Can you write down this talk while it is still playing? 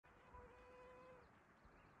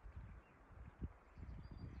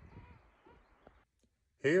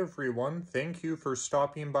Hey everyone, thank you for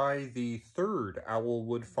stopping by the third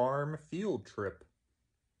Owlwood Farm field trip.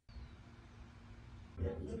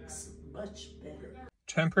 It looks much better.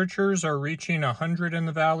 Temperatures are reaching 100 in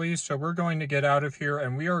the valley, so we're going to get out of here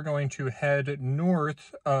and we are going to head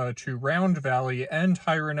north to Round Valley and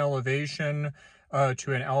higher in elevation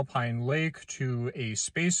to an alpine lake, to a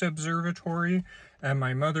space observatory. And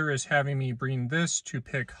my mother is having me bring this to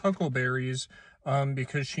pick huckleberries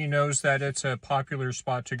because she knows that it's a popular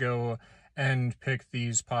spot to go and pick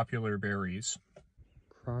these popular berries.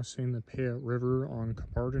 Crossing the Payette River on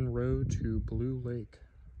Cabarton Road to Blue Lake.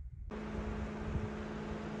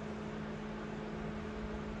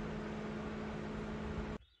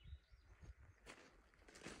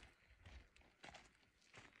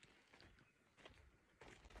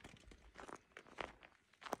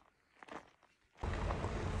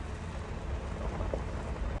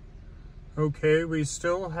 Okay, we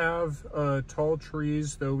still have tall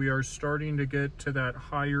trees, though we are starting to get to that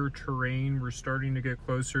higher terrain. We're starting to get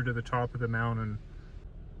closer to the top of the mountain.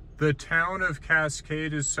 The town of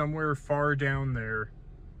Cascade is somewhere far down there.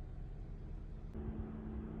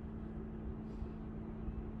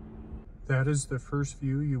 That is the first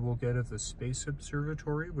view you will get of the Space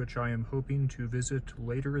Observatory, which I am hoping to visit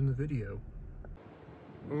later in the video.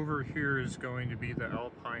 Over here is going to be the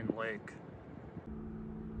Alpine Lake.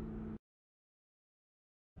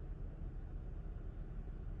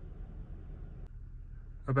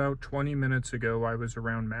 About 20 minutes ago, I was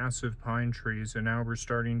around massive pine trees, and now we're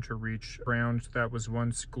starting to reach ground that was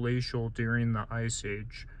once glacial during the Ice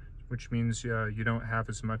Age, which means you don't have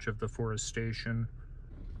as much of the forestation.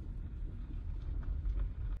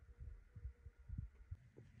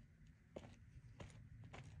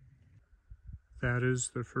 That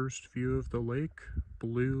is the first view of the lake,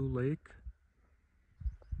 Blue Lake.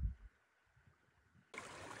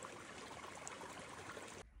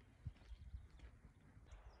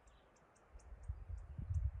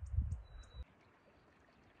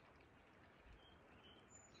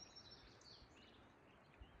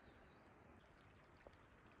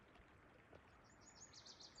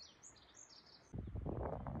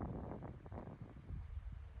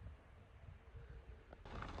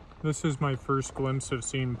 This is my first glimpse of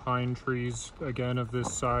seeing pine trees, again, of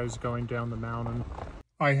this size going down the mountain.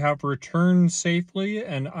 I have returned safely,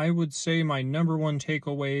 and I would say my number one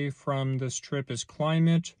takeaway from this trip is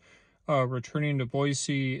climate. Returning to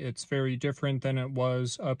Boise, it's very different than it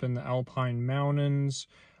was up in the Alpine Mountains.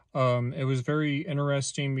 It was very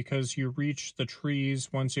interesting because you reach the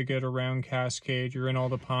trees once you get around Cascade, you're in all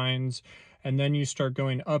the pines, and then you start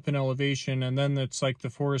going up in elevation, and then it's like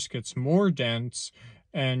the forest gets more dense,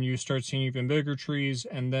 and you start seeing even bigger trees,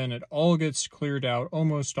 and then it all gets cleared out,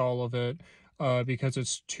 almost all of it, because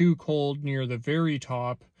it's too cold near the very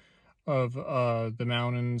top of the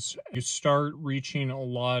mountains. You start reaching a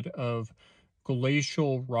lot of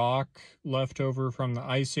glacial rock left over from the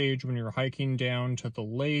Ice Age when you're hiking down to the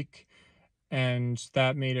lake, and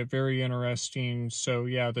that made it very interesting. So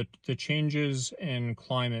yeah, the changes in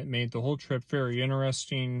climate made the whole trip very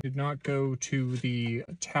interesting. Did not go to the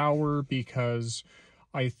tower because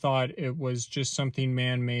I thought it was just something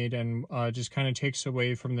man-made and just kind of takes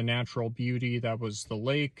away from the natural beauty that was the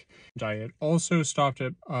lake. And I had also stopped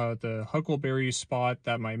at the huckleberry spot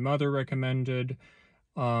that my mother recommended,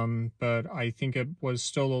 but I think it was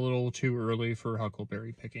still a little too early for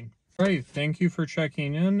huckleberry picking. All right, thank you for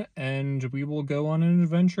checking in, and we will go on an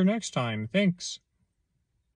adventure next time. Thanks.